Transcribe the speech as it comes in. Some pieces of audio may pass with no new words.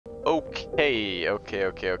Okay.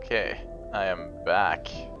 I am back.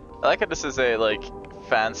 I like how this is a like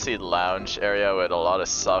fancy lounge area with a lot of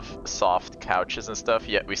soft couches and stuff,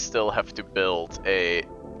 yet we still have to build a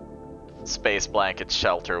space blanket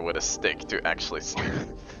shelter with a stick to actually sleep.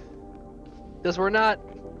 Because we're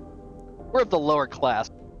of the lower class.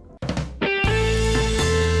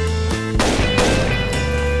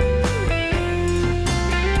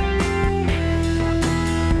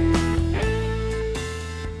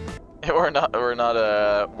 We're not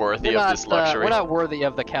worthy of this luxury. We're not worthy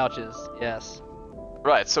of the couches. Yes.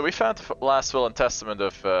 Right. So we found the last will and testament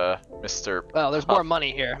of Mr. Well, there's more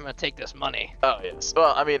money here. I'm gonna take this money. Oh yes.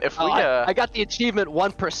 Well, I mean, if we I got the achievement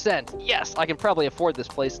 1%. Yes, I can probably afford this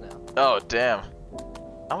place now. Oh damn.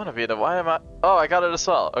 I want to be the. Why am I? Oh, I got it as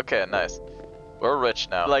well. Okay, nice. We're rich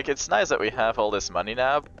now. Like, it's nice that we have all this money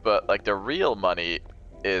now, but like the real money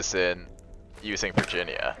is in using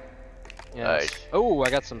Virginia. Yes. Like, oh, I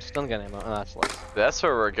got some stun gun ammo. Oh, that's less. That's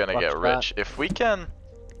where we're gonna get rich. If we can,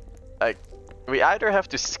 like, we either have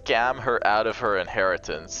to scam her out of her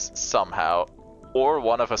inheritance somehow, or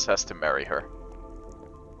one of us has to marry her.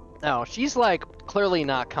 No, she's like clearly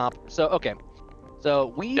not comp. So okay,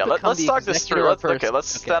 so we let's talk this through.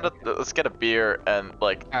 Let's get a beer and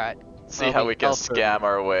like see how we can scam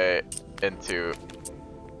our way into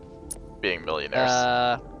being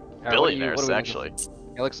millionaires. Billionaires, actually.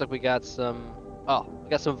 It looks like we got some. Oh, we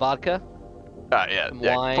got some vodka. Yeah,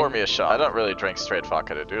 wine. Pour me a shot. I don't really drink straight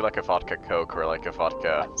vodka. Do like a vodka Coke or like a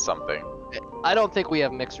vodka something. I don't think we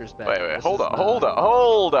have mixers back. Wait, hold up.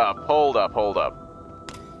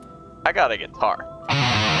 I got a guitar.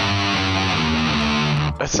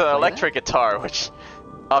 It's an electric guitar, which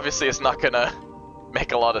obviously is not gonna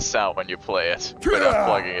make a lot of sound when you play it without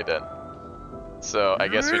plugging it in. So I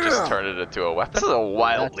guess we just turned it into a weapon. This is a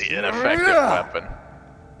wildly ineffective weapon.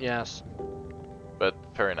 Yes. But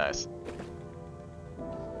very nice.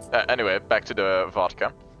 Anyway, back to the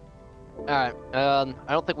vodka. Alright, I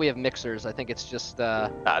don't think we have mixers. I think it's just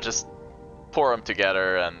just pour them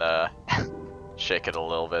together and shake it a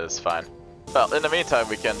little bit, it's fine. Well, in the meantime,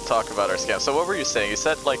 we can talk about our scam. So what were you saying? You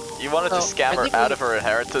said, like, you wanted to scam her out of her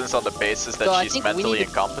inheritance on the basis that she's mentally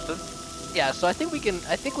incompetent? Yeah, so I think we can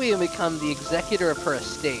become the executor of her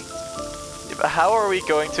estate. Yeah, but how are we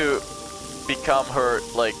going to become her,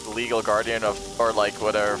 like, legal guardian of, or like,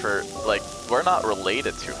 whatever, like, we're not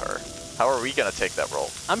related to her. How are we gonna take that role?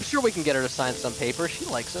 I'm sure we can get her to sign some paper. She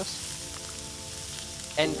likes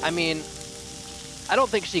us. And, I mean, I don't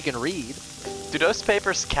think she can read. Do those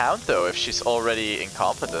papers count, though, if she's already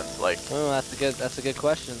incompetent? Like, oh, that's a good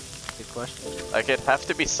question. Good question. Like, it'd have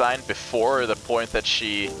to be signed before the point that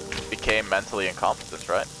she became mentally incompetent,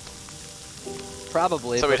 right?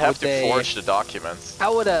 Probably. So we'd have to forge the documents.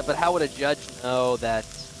 How would a judge know that?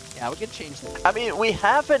 Yeah, we could change that. I mean, we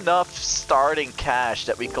have enough starting cash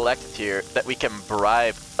that we collected here that we can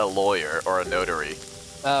bribe a lawyer or a notary.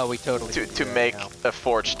 Oh, we totally to make a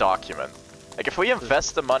forged document. Like, if we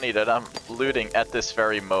invest the money that I'm looting at this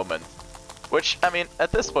very moment, which, I mean,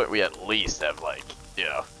 at this point we at least have, like, you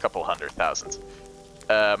know, a couple 100,000.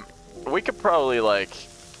 We could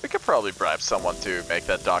probably bribe someone to make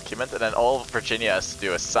that document, and then all Virginia has to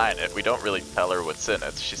do is sign it. We don't really tell her what's in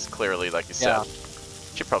it. She's clearly, like you said,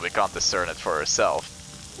 she probably can't discern it for herself.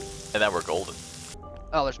 And then we're golden.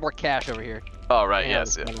 Oh, there's more cash over here. Oh, right,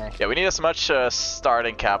 yes. Yeah, we need as much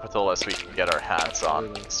starting capital as we can get our hands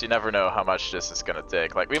on. So you never know how much this is gonna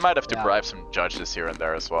take. Like, we might have to bribe some judges here and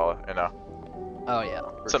there as well, you know? Oh, yeah.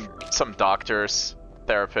 Some doctors,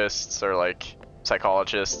 therapists, or, like,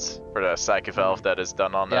 psychologists for the psych eval that is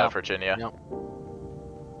done on Virginia. Yep.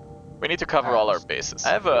 We need to cover all our bases. I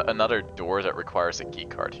have another door that requires a key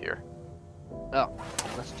card here. Oh,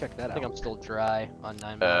 let's check that out. I think I'm still dry on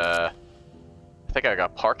 9 minutes. I think I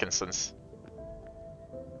got Parkinson's.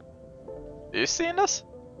 You seeing this?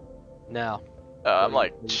 No. I'm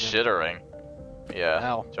like shittering. Yeah.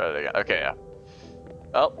 No. Try it again. Okay, yeah.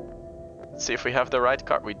 Well, let's see if we have the right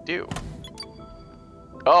card. We do.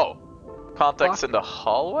 Oh! Contacts in the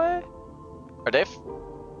hallway? Are they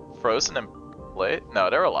frozen in place? No,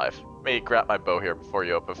 they're alive. Let me grab my bow here before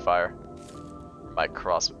you open fire. My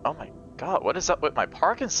crossbow. Oh my god, what is up with my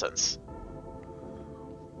Parkinson's?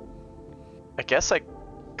 I guess I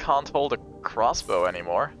can't hold a crossbow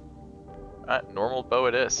anymore. Alright, normal bow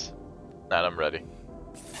it is. Now I'm ready.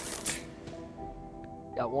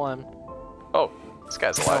 Got one. Oh, this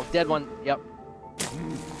guy's alive. Oh, dead one. Yep.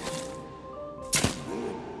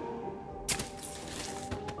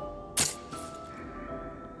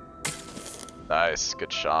 Nice,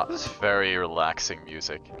 good shot. This is very relaxing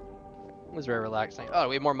music. It was very relaxing. Oh, do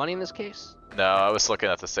we have more money in this case? No, I was looking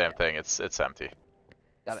at the same thing. It's empty.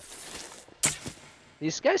 Got it.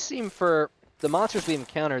 These guys seem, for the monsters we've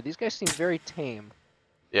encountered, these guys seem very tame.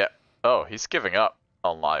 Yeah. Oh, he's giving up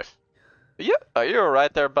on life. Are you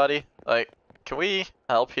alright there, buddy? Like, can we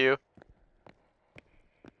help you?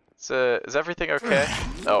 Is everything okay?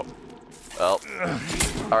 Oh. Well,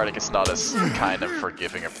 Arctic is not as kind and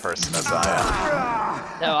forgiving a person as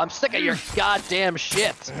I am. No, I'm sick of your goddamn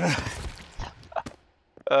shit.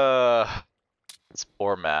 This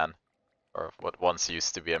poor man. Or what once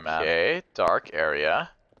used to be a man. Okay, dark area.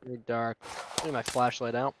 Very dark. Getting my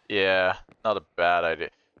flashlight out. Yeah, not a bad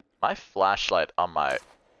idea. My flashlight on my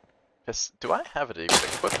pistol. Do I have it even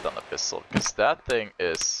equipped on the pistol? Because that thing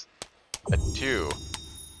is a 2.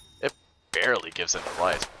 It barely gives any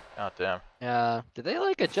light. God damn. Did they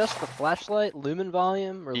like adjust the flashlight lumen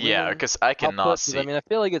volume or Yeah, lumen because I cannot output? see I mean, I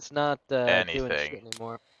feel like it's not doing anything shit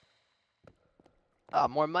anymore. Ah,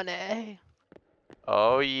 more money.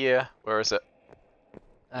 Oh yeah, where is it?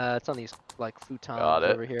 It's on these like futons Got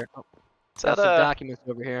it. over here. Oh, Is got that some a... documents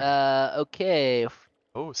over here. Okay.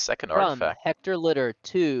 Oh, second From artifact. Hector Litter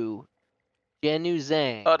to Jianu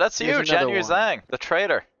Zhang. Oh, that's Here's you, another Jianu one. Zhang, the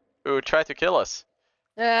traitor who tried to kill us.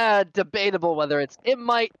 Debatable whether it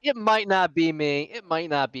might not be me. It might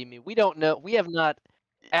not be me. We don't know. We have not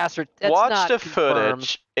ascertained. Watch the confirmed.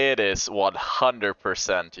 footage. It is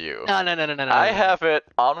 100% you. No. I have it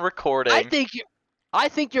on recording. I think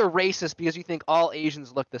you're racist because you think all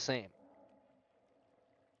Asians look the same.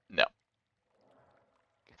 No.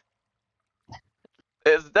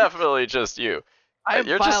 It's definitely just you.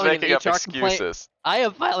 You're just making up excuses. I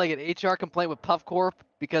am filing an HR complaint with Puffcore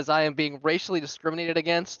because I am being racially discriminated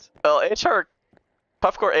against. Well,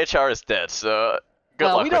 Puffcore HR is dead, so good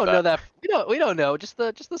luck we don't with that. know that. We don't know. Just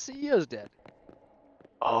the CEO's dead.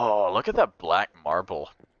 Oh, look at that black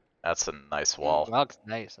marble. That's a nice wall. That looks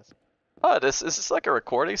nice. Oh, is this like a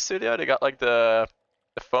recording studio? They got like the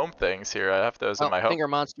foam things here. I have those in my home. Finger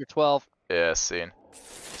Monster 12. Yeah, seen.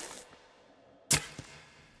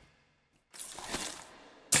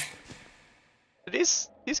 These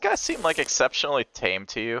guys seem like exceptionally tame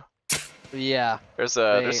to you. Yeah. There's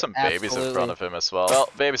some babies in front of him as well. Well,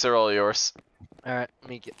 babies are all yours. All right,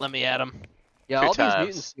 let me at him. Yeah, 2 all times. these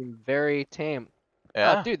mutants seem very tame.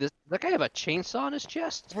 Yeah. Oh, dude, that guy have a chainsaw in his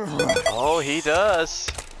chest? Oh, he does.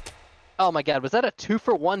 Oh my God, was that a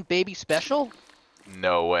 2-for-1 baby special?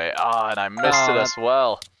 No way. Ah, and I missed it as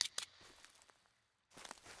well.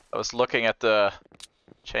 I was looking at the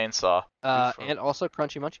chainsaw. And also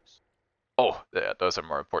Crunchy Munchies. Oh, yeah, those are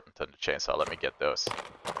more important than the chainsaw. Let me get those.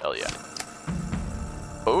 Hell yeah.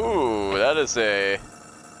 Ooh, that is a...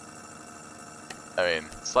 I mean,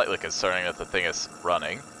 slightly concerning that the thing is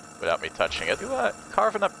running without me touching it. You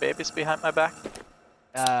carving up babies behind my back?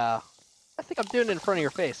 I think I'm doing it in front of your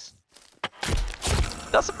face.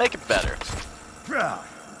 Doesn't make it better.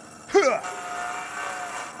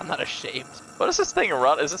 I'm not ashamed. What does this thing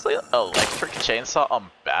run? Is this like an electric chainsaw on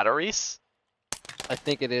batteries? I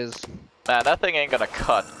think it is. Man, that thing ain't gonna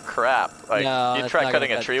cut crap. Like, No, you it's try not cutting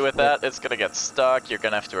gonna a cut tree with shit. that, it's gonna get stuck, you're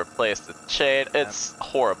gonna have to replace the chain. It's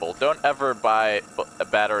horrible. Don't ever buy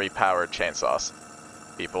battery-powered chainsaws,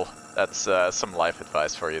 people. That's some life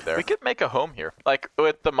advice for you there. We could make a home here. Like,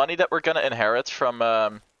 with the money that we're gonna inherit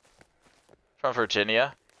from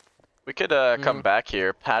Virginia, we could come back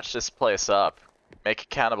here, patch this place up, make it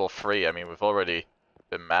cannibal-free. I mean, we've already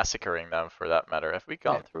been massacring them for that matter. Have we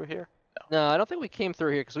gone through here? No, I don't think we came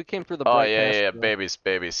through here because we came through the. Oh yeah, babies,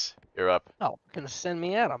 you're up. Oh, gonna send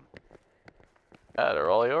me at them. Yeah, they're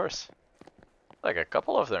all yours. Like a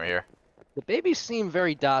couple of them here. The babies seem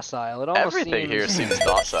very docile. It almost Everything here seems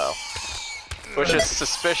docile, which is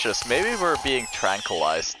suspicious. Maybe we're being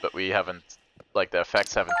tranquilized, but we haven't, like, the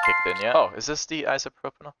effects haven't kicked in yet. Oh, is this the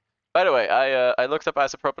isopropanol? By the way, I looked up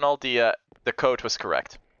isopropanol. The code was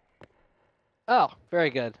correct. Oh, very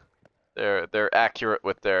good. They're accurate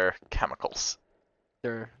with their chemicals.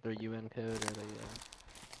 Their UN code or the.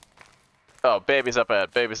 Oh, babies up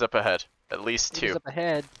ahead. Babies up ahead. At least 2. Babies up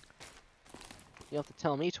ahead. You don't have to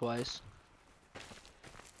tell me twice.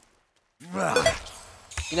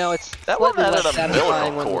 You know, it's that one slightly added less a satisfying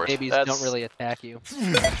umbilical when the cord. babies don't really attack you.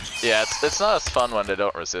 Yeah, it's not as fun when they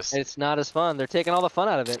don't resist. It's not as fun. They're taking all the fun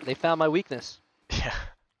out of it. They found my weakness. Yeah.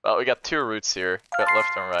 Well, we got 2 routes here. Got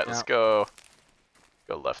left and right. Let's go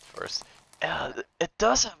left first. It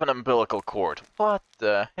does have an umbilical cord. What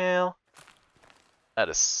the hell? That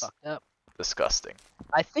is Fucked up. disgusting.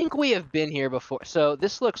 I think we have been here before. So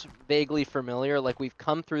this looks vaguely familiar. Like we've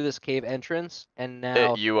come through this cave entrance, and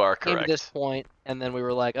now you are came correct. to this point, and then we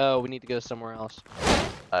were like, oh, we need to go somewhere else.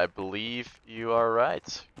 I believe you are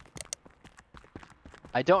right.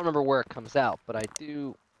 I don't remember where it comes out, but I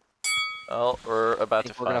do. Well, we're about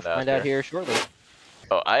to We're gonna find find out out here shortly.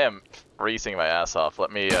 Oh, I am freezing my ass off. Let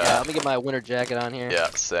me, Yeah, let me get my winter jacket on here. Yeah,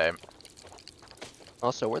 same.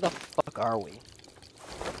 Also, where the fuck are we?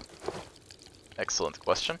 Excellent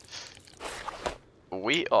question.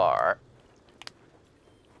 We are...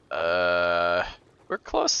 We're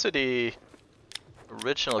close to the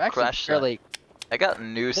original We're actually crash fairly. zone. I got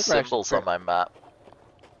new think we're actually symbols on my map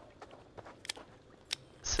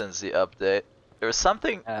since the update. There was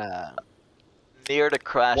something near the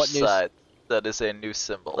crash what news? site that is a new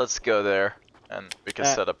symbol. Let's go there, and we can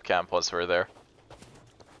set up camp once we're there.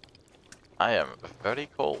 I am very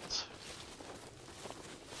cold.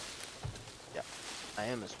 Yeah, I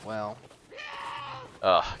am as well.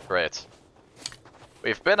 Ah, great.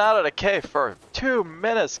 We've been out of the cave for 2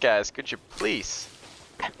 minutes, guys. Could you please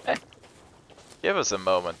give us a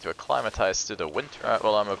moment to acclimatize to the winter? Alright,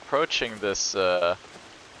 well, I'm approaching this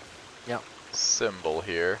symbol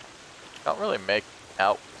here. Can't really make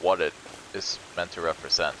out what it is meant to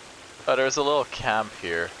represent. Oh, there's a little camp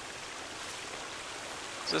here.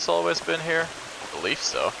 Has this always been here? I believe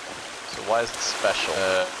so. So why is it special?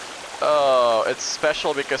 Oh, it's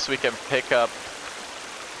special because we can pick up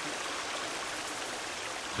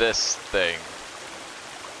this thing.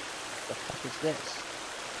 What the fuck is this?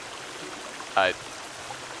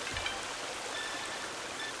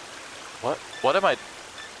 What am I?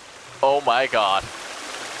 Oh my god.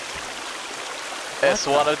 It's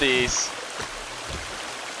one of these.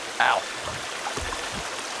 Ow.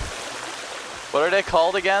 What are they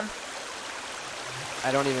called again?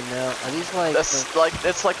 I don't even know. Are these like?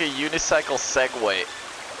 It's like a unicycle Segway.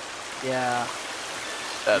 Yeah.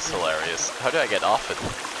 That's hilarious. How do I get off it?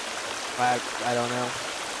 I don't know.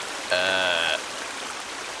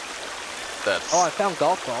 That's. Oh, I found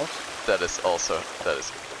golf balls. That is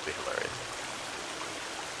completely hilarious.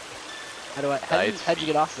 How'd you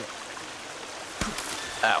get off it?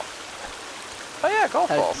 Ow. Oh yeah, golf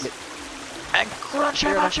balls. And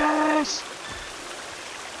crunchy munchies!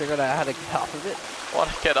 Figured out how to get off of it. I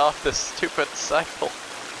want to get off this stupid cycle.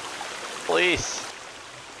 Please.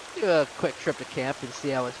 Do a quick trip to camp and see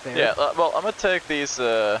how it's fared. Yeah, well, I'm gonna take these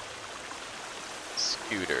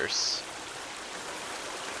scooters.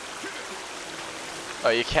 Oh,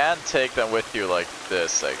 you can take them with you like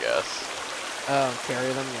this, I guess. Oh,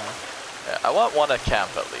 carry them, yeah. Yeah, I want one at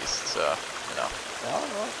camp at least, so, you know.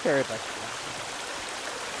 I'll carry it back to you.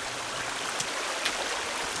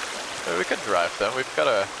 Maybe we could drive them. We've got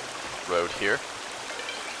a road here.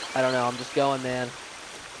 I don't know. I'm just going, man.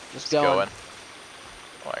 Just going.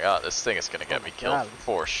 Oh my god, this thing is gonna get me killed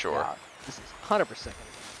for sure. God. This is 100%.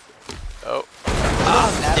 Oh.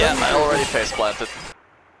 Ah, yeah, I already face planted.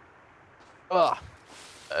 Ugh.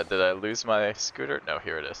 Did I lose my scooter? No,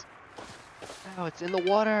 here it is. Oh, it's in the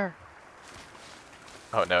water.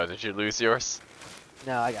 Oh no, did you lose yours?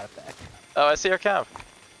 No, I got it back. Oh, I see our camp.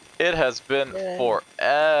 It has been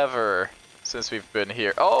forever since we've been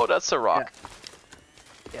here. Oh, that's a rock. Yeah.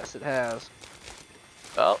 Yes, it has.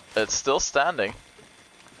 Well, it's still standing.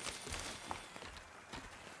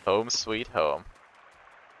 Home sweet home.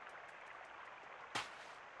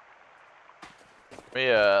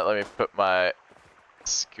 Let me put my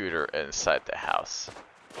scooter inside the house.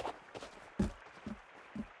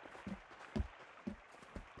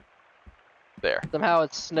 There. Somehow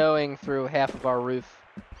it's snowing through half of our roof.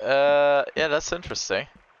 Yeah, that's interesting.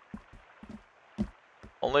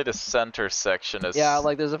 Only the center section is... Yeah,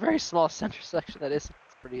 like there's a very small center section that is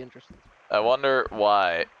pretty interesting. I wonder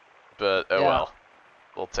why, but oh well.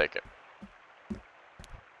 We'll take it.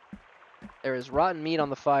 There is rotten meat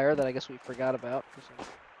on the fire that I guess we forgot about.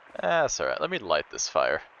 That's alright. Let me light this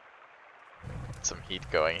fire. Get some heat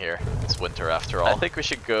going here. It's winter after all. I think we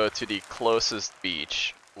should go to the closest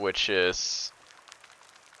beach, which is...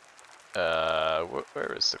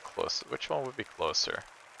 where is the closest? Which one would be closer?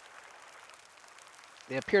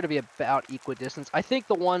 They appear to be about equidistant. I think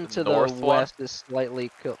the one to the west is slightly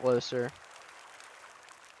closer.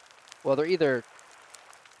 Well, they're either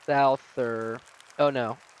south or... Oh,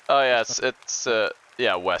 no. Oh, yeah, it's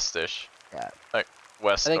yeah, westish. Yeah. Like,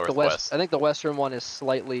 west, northwest. I think the western one is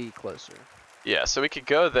slightly closer. Yeah, so we could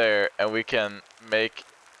go there and we can make,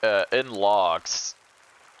 in logs,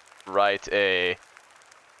 write a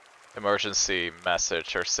emergency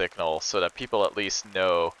message or signal so that people at least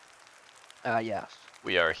know yes.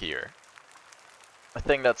 we are here. I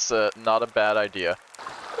think that's not a bad idea.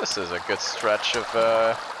 This is a good stretch of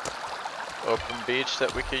open beach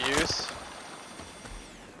that we could use.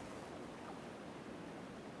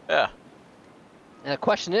 Yeah. And the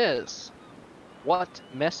question is, what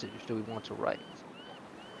message do we want to write?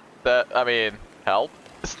 I mean, help?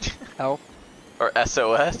 Help? Or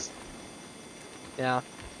SOS? Yeah.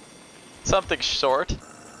 Something short.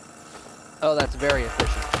 Oh, that's very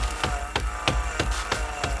efficient.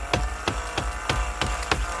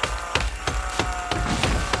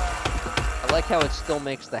 I like how it still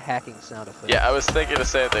makes the hacking sound effect. Yeah, I was thinking the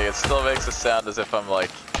same thing. It still makes a sound as if I'm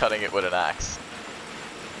like cutting it with an axe.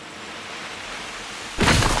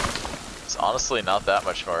 It's honestly not that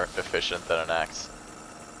much more efficient than an axe.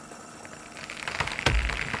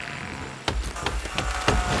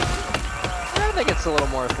 I think it's a little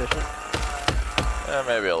more efficient.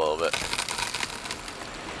 Maybe a little bit.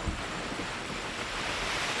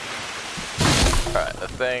 Alright, I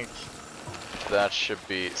think that should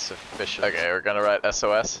be sufficient. Okay, we're gonna write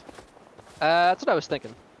SOS. That's what I was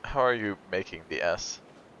thinking. How are you making the S?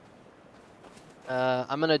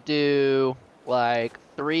 I'm gonna do like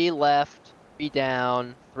 3 left, 3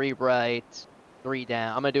 down, 3 right, 3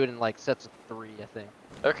 down. I'm gonna do it in like sets of 3, I think.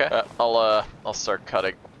 Okay, I'll start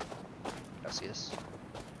cutting. Gracias.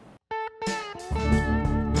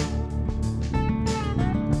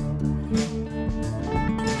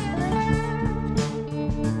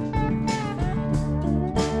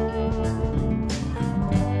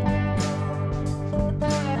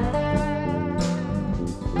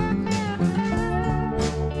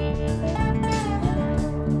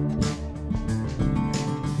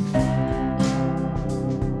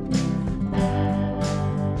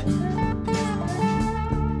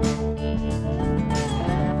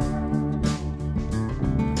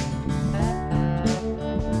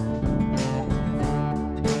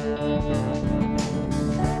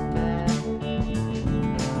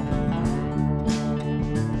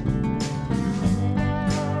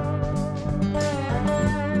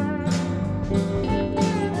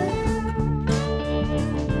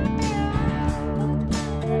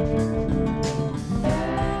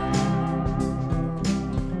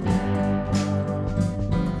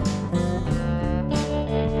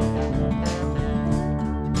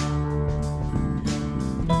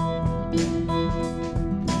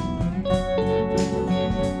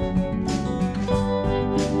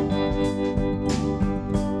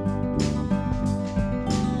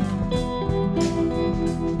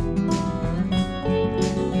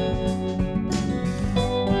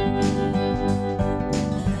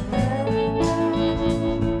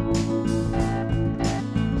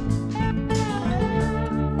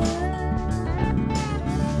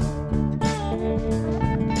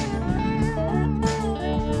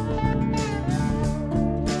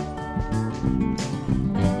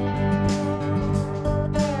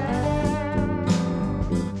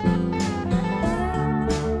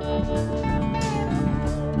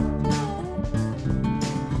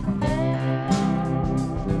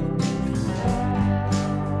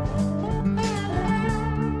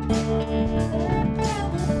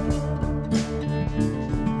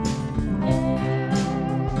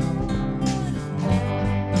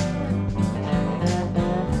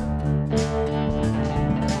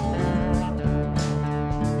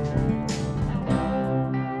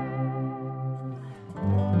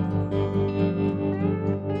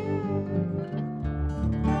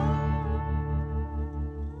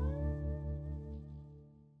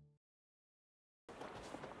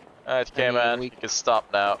 Alright, okay, man. You can stop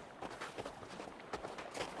now.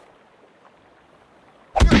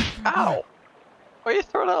 Ow! Why are you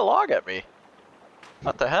throwing that log at me?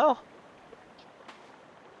 What the hell?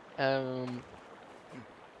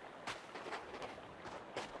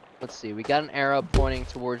 Let's see. We got an arrow pointing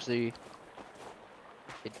towards the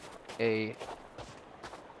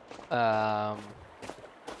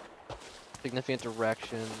significant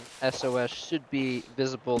direction. SOS should be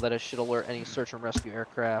visible. That it should alert any search and rescue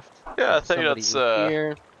aircraft. Yeah, I think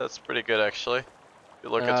Somebody that's pretty good actually. If you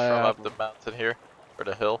look at from up the mountain here, or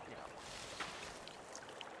the hill.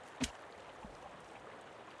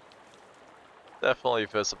 Definitely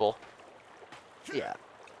visible. Yeah,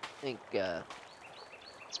 I think.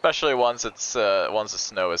 Especially once it's once the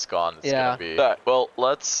snow is gone, it's Yeah. gonna be. Alright, well,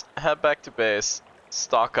 let's head back to base,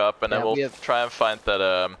 stock up, and then we'll try and find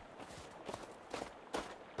that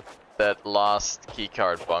that lost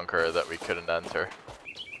keycard bunker that we couldn't enter.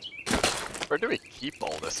 Where do we keep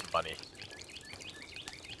all this money?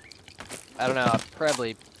 I don't know. I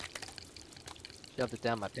probably shoved it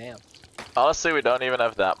down my pants. Honestly, we don't even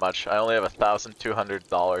have that much. I only have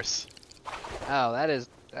 $1,200. Oh,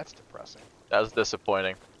 that's depressing. That's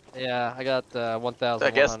disappointing. Yeah, I got 1,000. I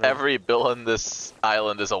guess every bill in this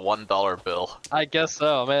island is a $1 bill. I guess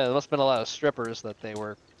so, man. There must have been a lot of strippers that they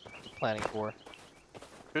were planning for.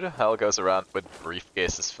 Who the hell goes around with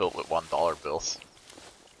briefcases filled with $1 bills?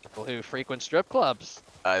 People who frequent strip clubs.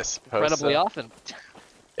 I suppose Incredibly so. often.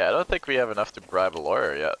 Yeah, I don't think we have enough to bribe a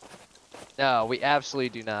lawyer yet. No, we absolutely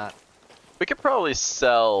do not. We could probably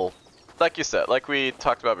sell, like you said, like we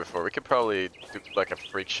talked about before, we could probably do like a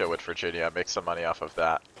freak show with Virginia, make some money off of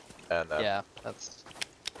that, and Yeah, that's...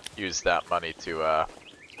 use that money to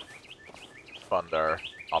fund our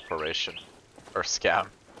operation, or scam.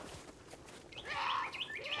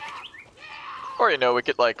 Or, you know, we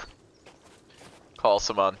could like call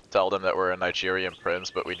someone, tell them that we're a Nigerian prince,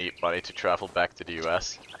 but we need money to travel back to the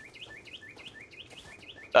US.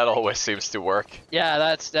 That always seems to work. Yeah,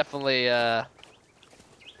 that's definitely,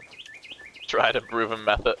 Tried and proven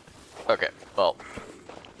method. Okay, well,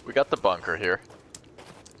 we got the bunker here.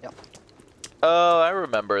 Yep. Oh, I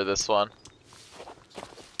remember this one.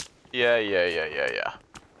 Yeah.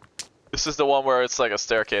 This is the one where it's like a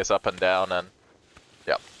staircase up and down and...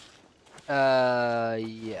 Yep.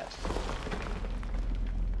 yes.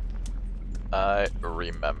 I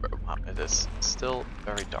remember. Wow, it is still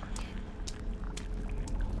very dark.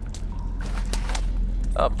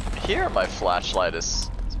 Here my flashlight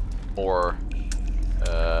is more,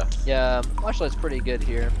 Yeah, flashlight's pretty good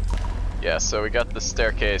here. yeah, so we got the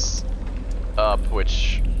staircase up,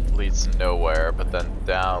 which leads nowhere, but then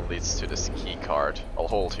down leads to this key card. I'll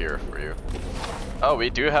hold here for you. Oh,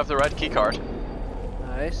 we do have the right key card.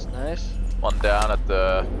 Nice, nice. One down at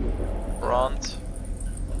the front.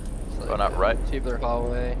 It's Oh, not right. Tubular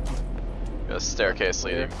hallway. Got a staircase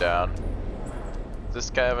leading down. Does this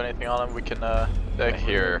guy have anything on him? We can, I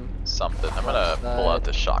hear something. I'm gonna pull out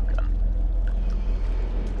the shotgun.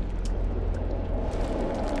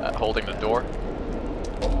 Holding the door.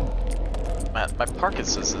 Man, my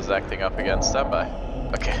Parkinson's is acting up again. Stand by.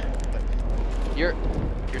 Okay. Your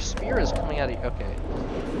spear is coming out of you. Okay.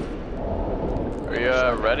 Are you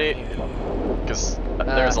ready? Because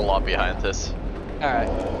there's a lot behind this. All right.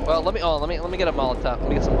 Well, let me get a Molotov. Let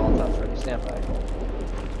me get some Molotovs ready. Stand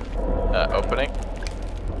by. Opening.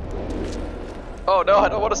 Oh no, I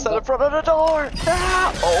don't want to stand in front of the door!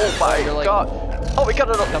 Ah! Oh my like, god! Oh, we got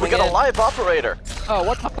a live operator! Oh,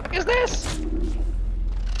 what the fuck is this?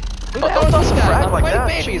 Who the Oh, hell don't is this guy? brag I'm like fighting that,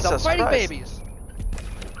 babies. I'm Jesus fighting Christ. babies.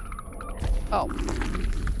 Oh.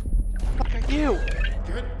 What are you?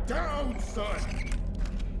 Get down, son!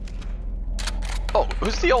 Oh,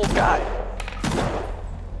 who's the old guy?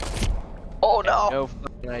 Oh no! No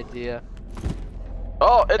fucking idea.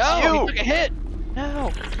 Oh, it's No, you! he took a hit.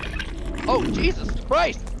 No. Oh, Jesus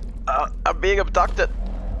Christ. I'm being abducted.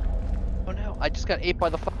 Oh no, I just got ate by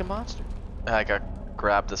the fucking monster. I got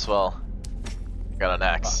grabbed as well. Got an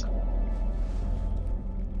axe.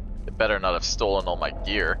 It better not have stolen all my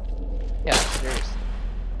gear. Yeah, seriously.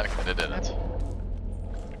 Okay, it didn't.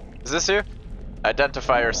 Is this you?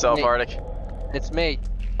 Identify yourself, Me. Arctic. It's me.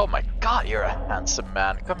 Oh my god, you're a handsome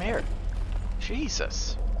man. Come here.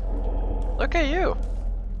 Jesus. Look at you.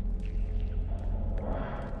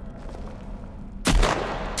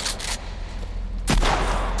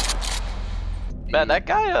 Man, that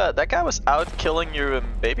guy was out killing you in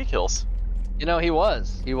baby kills. You know, he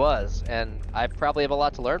was, and I probably have a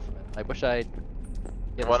lot to learn from him. I wish I.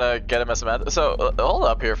 You wanna get him as a man? So, hold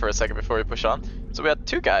up here for a second before we push on. So we had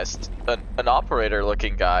two guys, an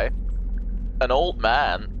operator-looking guy, an old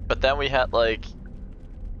man, but then we had like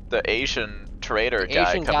the Asian trader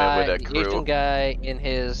guy come in with a crew. The Asian guy in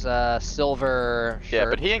his silver shirt. Yeah,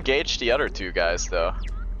 but he engaged the other two guys though.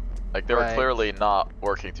 Like they were clearly not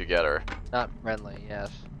working together. Not friendly, yes.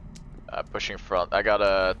 Pushing front. I got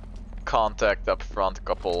a contact up front,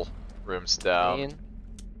 couple rooms down.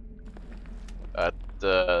 At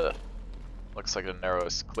the looks like the narrow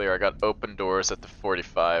is clear. I got open doors at the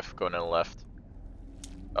 45 going in the left.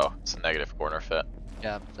 Oh, it's a negative corner fit.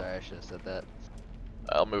 Yeah, sorry, I should have said that.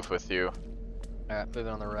 I'll move with you. Alright, moving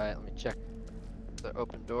on the right. Let me check the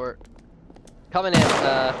open door. Coming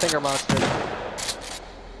in, finger monster.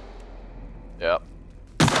 Yep.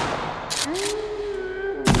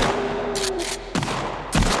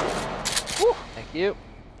 Woo, thank you.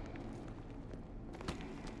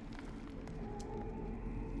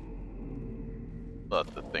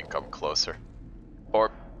 Let the thing come closer.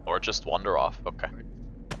 Or just wander off. Okay.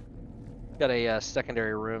 Got a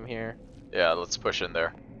secondary room here. Yeah, let's push in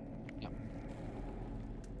there. Yep.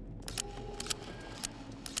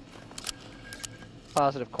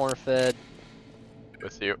 Positive corner fed.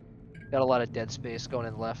 With you. Got a lot of dead space going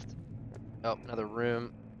in left. Oh, another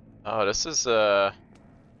room. Oh, this is well,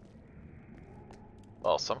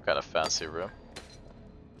 some kind of fancy room.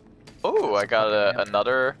 Oh, I got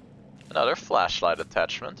another flashlight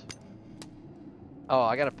attachment. Oh,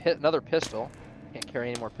 I got another pistol. Can't carry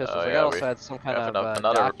any more pistols. Oh, I yeah, also had some kind of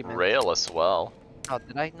another document. rail as well. Oh,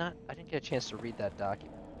 did I not? I didn't get a chance to read that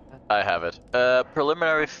document. I have it.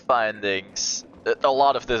 Preliminary findings. a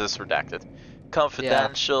lot of this is redacted.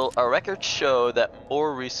 Confidential. Our records show that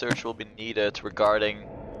more research will be needed regarding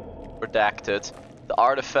redacted. The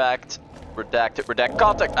artifact, redacted, redact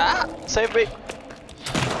contact. Ah, save me.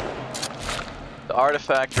 The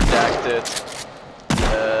artifact redacted,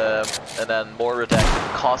 and then more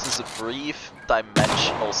redacted causes a brief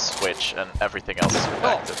dimensional switch, and everything else is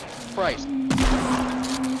redacted. Oh, Christ.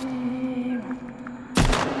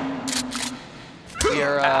 We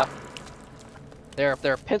are,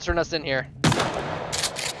 they're pincering us in here.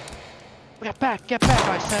 Get back,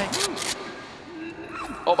 I say.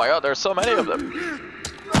 Oh my god, there's so many of them.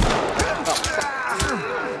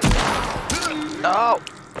 No!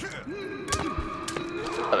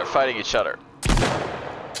 Oh, they're fighting each other.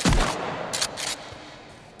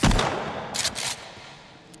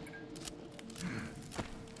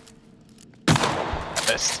 I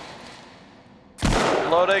missed.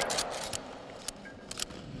 Loading.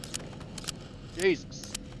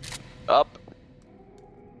 Jesus. Up.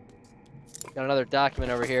 Got another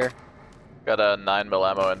document over here. Got a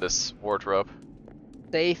 9mm ammo in this wardrobe.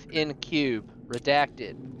 Safe in cube.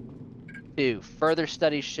 Redacted. 2. Further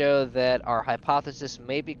studies show that our hypothesis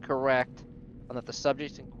may be correct and that the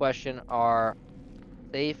subjects in question are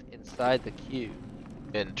safe inside the cube.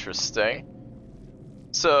 Interesting.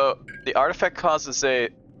 So, the artifact causes a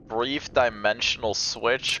brief dimensional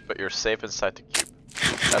switch, but you're safe inside the cube.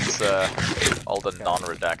 That's all the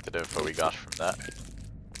non-redacted info we got from that.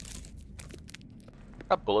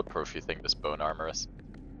 How bulletproof you think this bone armor is?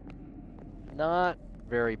 Not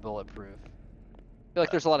very bulletproof. I feel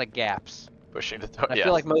like there's a lot of gaps. Pushing the door. I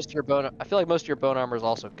feel like most of your bone armor is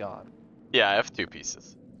also gone. Yeah, I have 2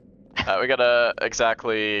 pieces. We got a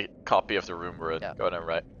exactly copy of the room we're in. Yeah. Going in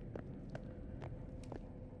right.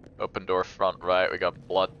 Open door front right. We got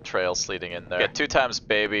blood trails leading in there. Get 2 times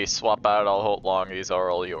baby. Swap out. I'll hold long. These are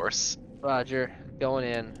all yours. Roger. Going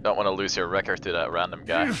in. Don't want to lose your record to that random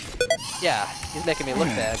guy. Yeah, he's making me look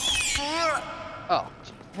bad. Oh,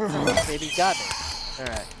 geez. Baby got me. All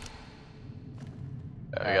right.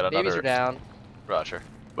 We got babies another. are down. Roger.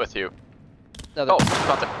 With you. Another. Oh,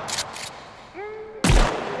 contact.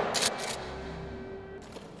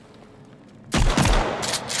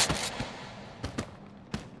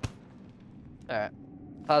 All right.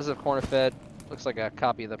 Positive corner fed. Looks like a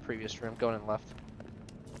copy of the previous room. Going in left.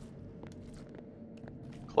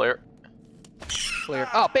 Clear. Clear.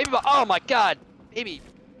 Oh, baby. Oh my God. Baby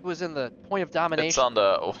was in the point of domination. It's on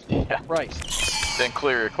the. Oh, yeah. Christ. Then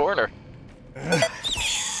clear your corner. Got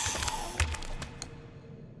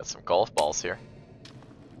some golf balls here.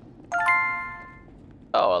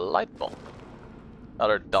 Oh, a light bulb.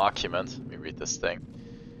 Another document. Let me read this thing.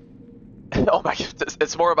 Oh my god,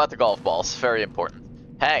 it's more about the golf balls. Very important.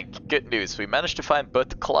 Hank, good news. We managed to find both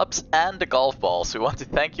the clubs and the golf balls. We want to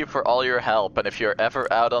thank you for all your help. And if you're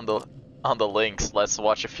ever out on the links, let's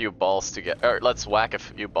watch a few balls together. Or let's whack a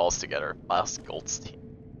few balls together. Miles Goldstein.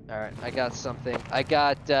 All right, I got something. I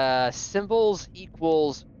got symbols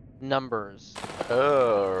equals numbers.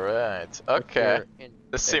 Oh, right. Okay.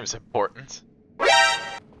 This seems important.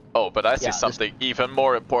 Oh, but I see something even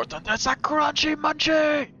more important. It's a crunchy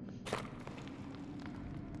munchy!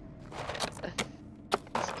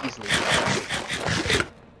 It's easily.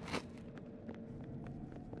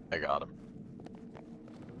 I got him.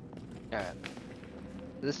 Alright.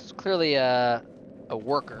 This is clearly a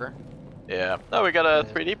worker. Yeah. Oh, we got a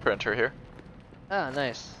 3D printer here. Ah,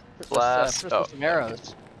 nice. Flask. Let's some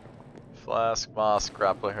arrows. Flask, moss,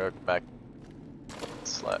 grappling hook, back.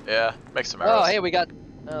 Yeah, make some arrows. Oh, hey, we got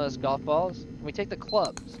those golf balls. Can we take the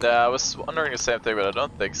clubs? Yeah, I was wondering the same thing, but I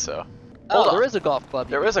don't think so. Oh, there is a golf club.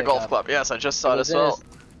 There is a golf club. Yes, I just saw it as well.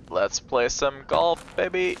 Let's play some golf,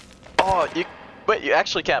 baby. Oh, wait, you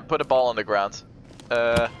actually can't put a ball on the ground.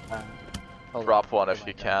 Drop one if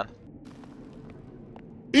you can.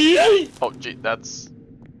 Oh, gee, that's.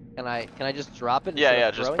 Can I just drop it? Yeah,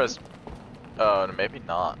 yeah, just press. Oh, no, maybe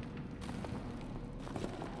not.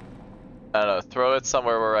 I don't know. Throw it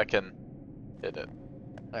somewhere where I can hit it.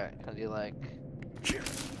 All right, kind of do like.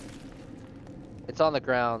 It's on the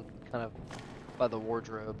ground, kind of by the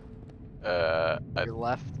wardrobe. I Your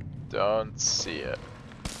left. don't see it.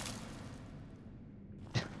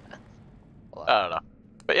 I don't know,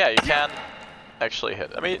 but yeah, you can actually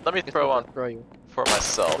hit it. Let me throw one for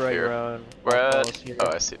myself throw here. Your own Where? here.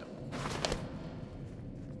 Oh, I see them.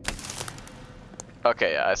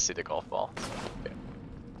 Okay, yeah, I see the golf ball. Okay.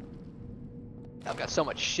 I've got so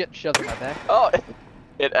much shit shoved in my back. Oh,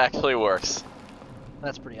 it actually works.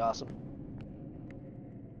 That's pretty awesome.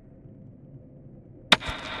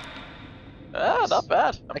 Ah, not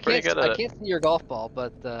bad. I'm pretty good at it. I can't see your golf ball,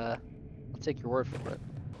 but I'll take your word for it.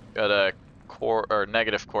 Got a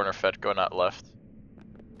negative corner fed going out left.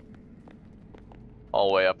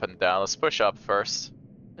 Hallway up and down. Let's push up first.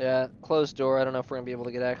 Yeah, closed door. I don't know if we're gonna be able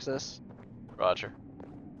to get access. Roger.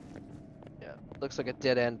 Yeah, looks like a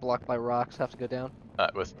dead end blocked by rocks. Have to go down.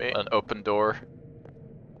 With me. An open door.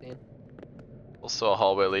 In. Also a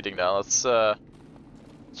hallway leading down. Let's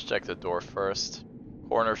check the door first.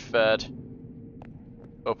 Corner fed.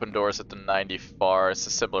 Open doors at the 90 far. It's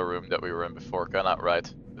a similar room that we were in before. Gun out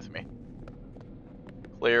right with me.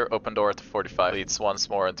 Clear. Open door at the 45. Leads once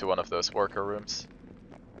more into one of those worker rooms.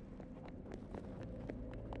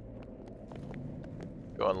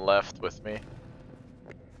 Going left with me.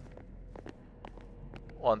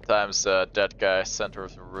 One time's dead guy, center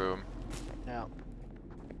of the room. Now.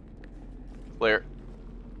 Clear.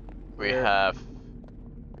 We have...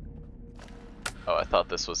 Oh, I thought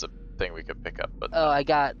this was a thing we could pick up, but... Oh, I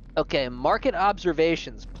got... Okay, market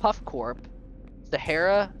observations. Puffcore.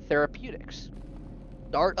 Sahara Therapeutics.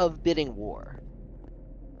 Start of bidding war.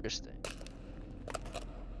 Interesting.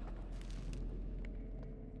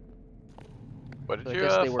 What did I you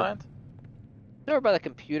guess they were- find? Over by the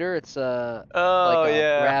computer, it's Oh, like a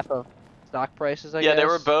yeah. graph of stock prices, I Yeah, guess.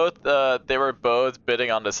 they were both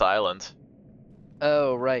bidding on this island.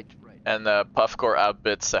 Oh, right. And Puffcore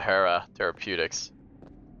outbid Sahara Therapeutics.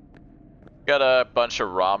 Got a bunch of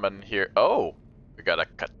ramen here. Oh, we got a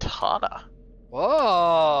katana.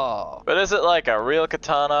 Whoa! But is it like a real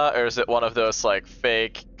katana, or is it one of those like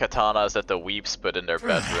fake katanas that the weeps put in their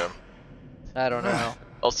bedroom? I don't know.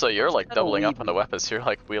 Also, you're like Kinda doubling up on the weeby. weapons. You're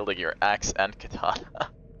like wielding your axe and katana.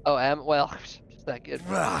 Oh, well, just that good.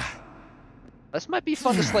 This might be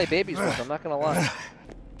fun to slay babies with, I'm not gonna lie.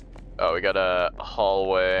 Oh, we got a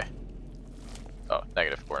hallway. Oh,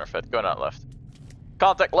 negative corner fed. Going out left.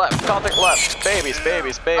 Contact left! Contact left! Babies,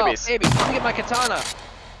 babies, babies! Oh, babies, let me get my katana!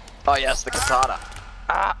 Oh yes, the katana.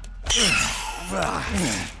 Ah!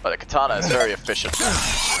 Oh, the katana is very efficient.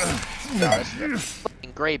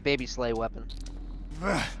 Fucking great baby slay weapon.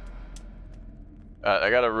 I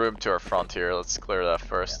got a room to our front here. Let's clear that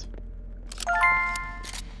first.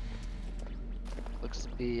 Looks to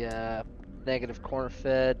be negative corner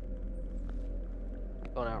fed.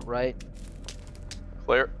 Going out right.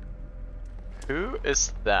 Clear. Who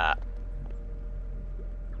is that?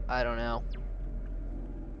 I don't know.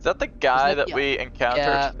 Is that the guy that- that we encountered?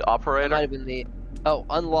 yeah, The That operator? might have been the... Oh,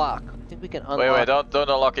 unlock. I think we can unlock. Wait, don't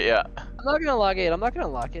unlock it yet. I'm not gonna unlock it. I'm not gonna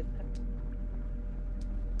unlock it.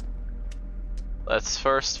 Let's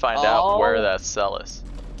first find out where that cell is.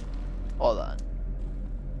 Hold on.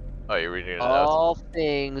 Oh, you're reading it out? All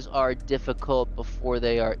things are difficult before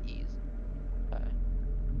they are easy. Okay.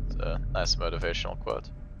 It's a nice motivational quote.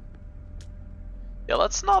 Yeah,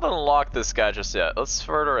 let's not unlock this guy just yet. Let's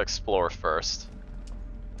further explore first.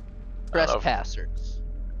 I don't know if- Trespassers.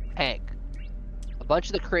 Hank. A bunch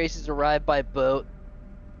of the crazies arrived by boat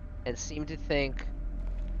and seem to think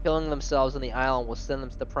killing themselves on the island will send them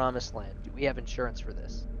to the promised land. Do we have insurance for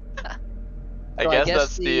this? I So guess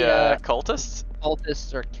that's the cultists?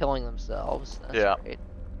 Cultists are killing themselves. That's Yeah. great.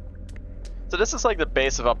 So this is like the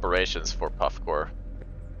base of operations for Puffcore.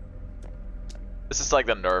 This is like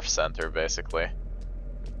the nerve center, basically.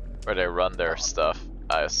 Where they run their stuff,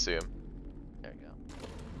 I assume. There you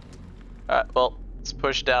go. Alright, well, let's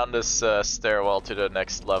push down this stairwell to the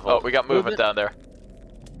next level. Oh, we got movement down there.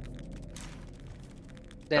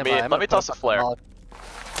 Stand me- by. I'm let gonna me put toss a flare. molly-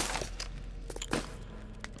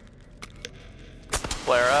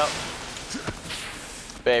 Flare out.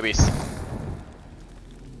 Babies.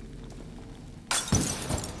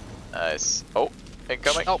 Nice. Oh,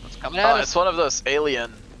 incoming. Oh, it's coming at Oh, us. it's one of those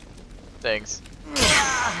alien things.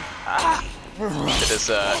 Ah.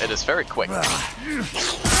 It is very quick.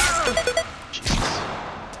 Jesus.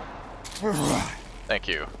 Thank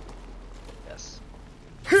you. Yes.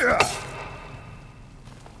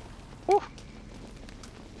 Whew.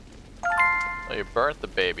 Well, you burnt the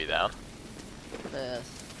baby down. Yes.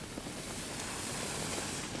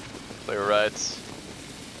 Clear rights.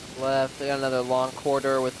 Left. We got another long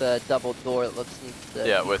corridor with a double door that looks neat.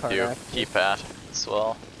 Yeah, with you. Keypad as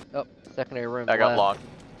well. Oh, secondary room. I got left. long.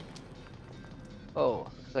 Oh,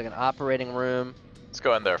 looks like an operating room. Let's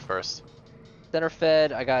go in there first. Center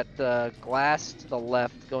fed. I got glass to the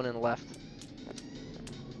left. Going in left.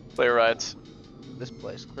 Clear rights. This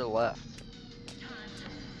place. Clear left.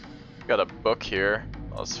 Got a book here.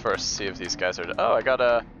 Let's first see if these guys are. Oh, I got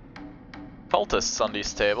a cultists on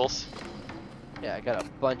these tables. Yeah, I got a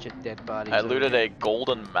bunch of dead bodies. I over looted here. a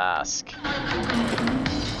golden mask.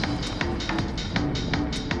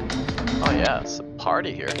 Oh yeah, it's a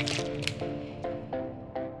party here.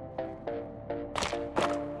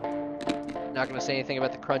 not gonna say anything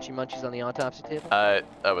about the crunchy munchies on the autopsy table? I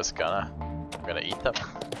was gonna. I'm gonna eat them.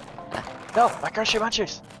 No, my crunchy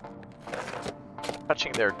munchies!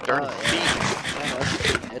 Touching their dirty feet. Yeah,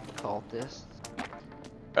 that's dead cultists.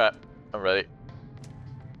 Alright, I'm ready.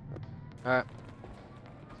 Alright.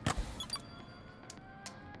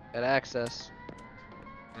 Got access.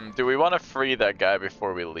 Do we want to free that guy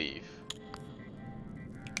before we leave?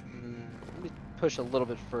 Let me push a little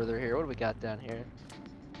bit further here. What do we got down here?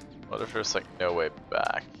 What if there's like no way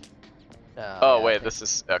back? Oh, Oh yeah, wait, this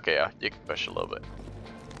is okay. Yeah, you can push a little bit.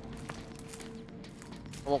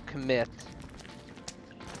 I won't commit.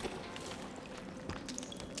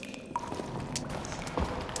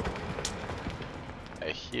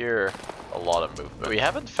 I hear a lot of movement. We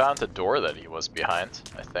haven't found the door that he was behind,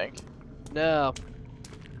 I think. No.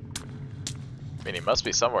 I mean, he must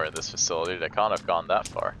be somewhere in this facility. They can't have gone that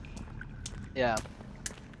far. Yeah.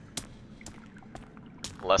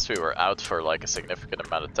 Unless we were out for like a significant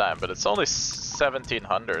amount of time. But it's only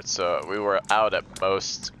 1700, so we were out at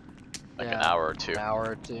most like an hour or two. An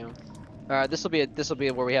hour or two. Alright, this will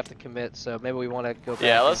be where we have to commit, so maybe we want to go back.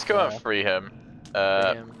 Yeah, let's go and free him.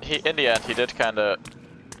 him. He, in the end, he did kind of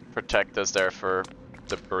protect us there for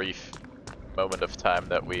the brief moment of time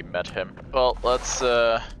that we met him. Well, let's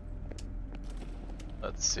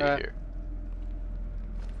see here.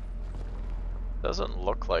 Doesn't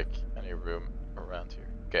look like any room around here.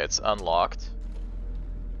 Okay, it's unlocked.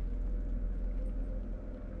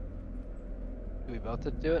 Do we both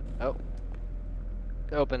to do it? Oh.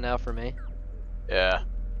 It's open now for me. Yeah.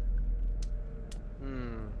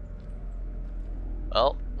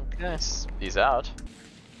 Well, Okay. he's out.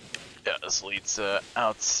 Yeah, this leads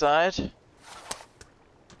outside.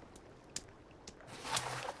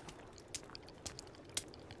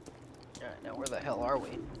 Alright, now where the hell are we?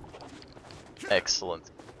 Excellent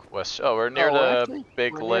question. Oh, we're near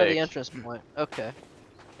big we're lake. near the entrance point. Okay.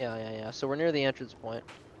 Yeah. So we're near the entrance point.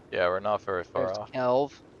 Yeah, we're not very far There's off.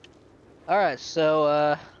 Kelv. Alright,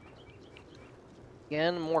 so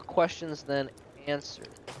again, more questions than answers.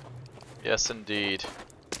 Yes, indeed.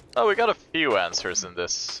 Oh, we got a few answers in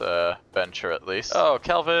this venture at least. Oh,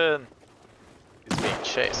 Calvin! He's being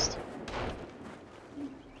chased.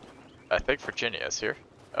 I think Virginia is here.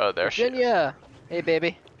 Oh, there she is. Virginia! Hey,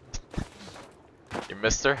 baby. You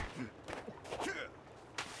missed her?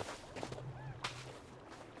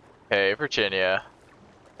 Hey, Virginia.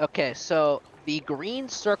 Okay, so the green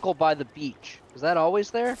circle by the beach, is that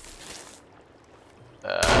always there?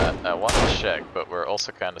 I want to check, but we're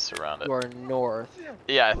also kind of surrounded. Or north?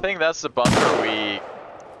 Yeah, I think that's the bunker we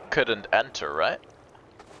couldn't enter, right?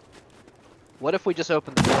 What if we just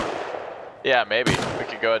open the door? Yeah, maybe. We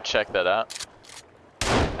could go and check that out.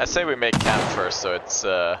 I say we make camp first, so it's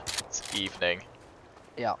evening.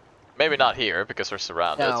 Yeah. Maybe not here, because we're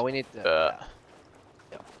surrounded. No, we need to...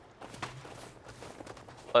 yeah.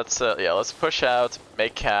 Let's push out,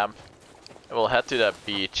 make camp, and we'll head to that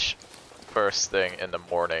beach first thing in the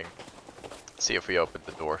morning. See if we open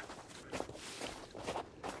the door.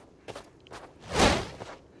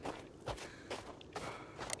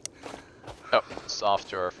 Oh, it's off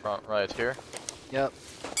to our front right here. Yep.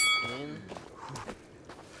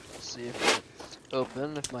 Let's see if it's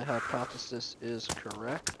open, if my hypothesis is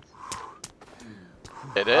correct.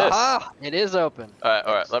 It is. Aha! It is open.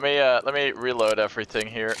 Alright. Let me reload everything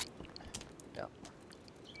here. Yeah.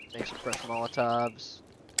 Make some fresh Molotovs.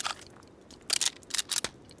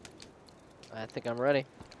 I think I'm ready.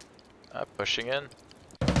 Pushing in.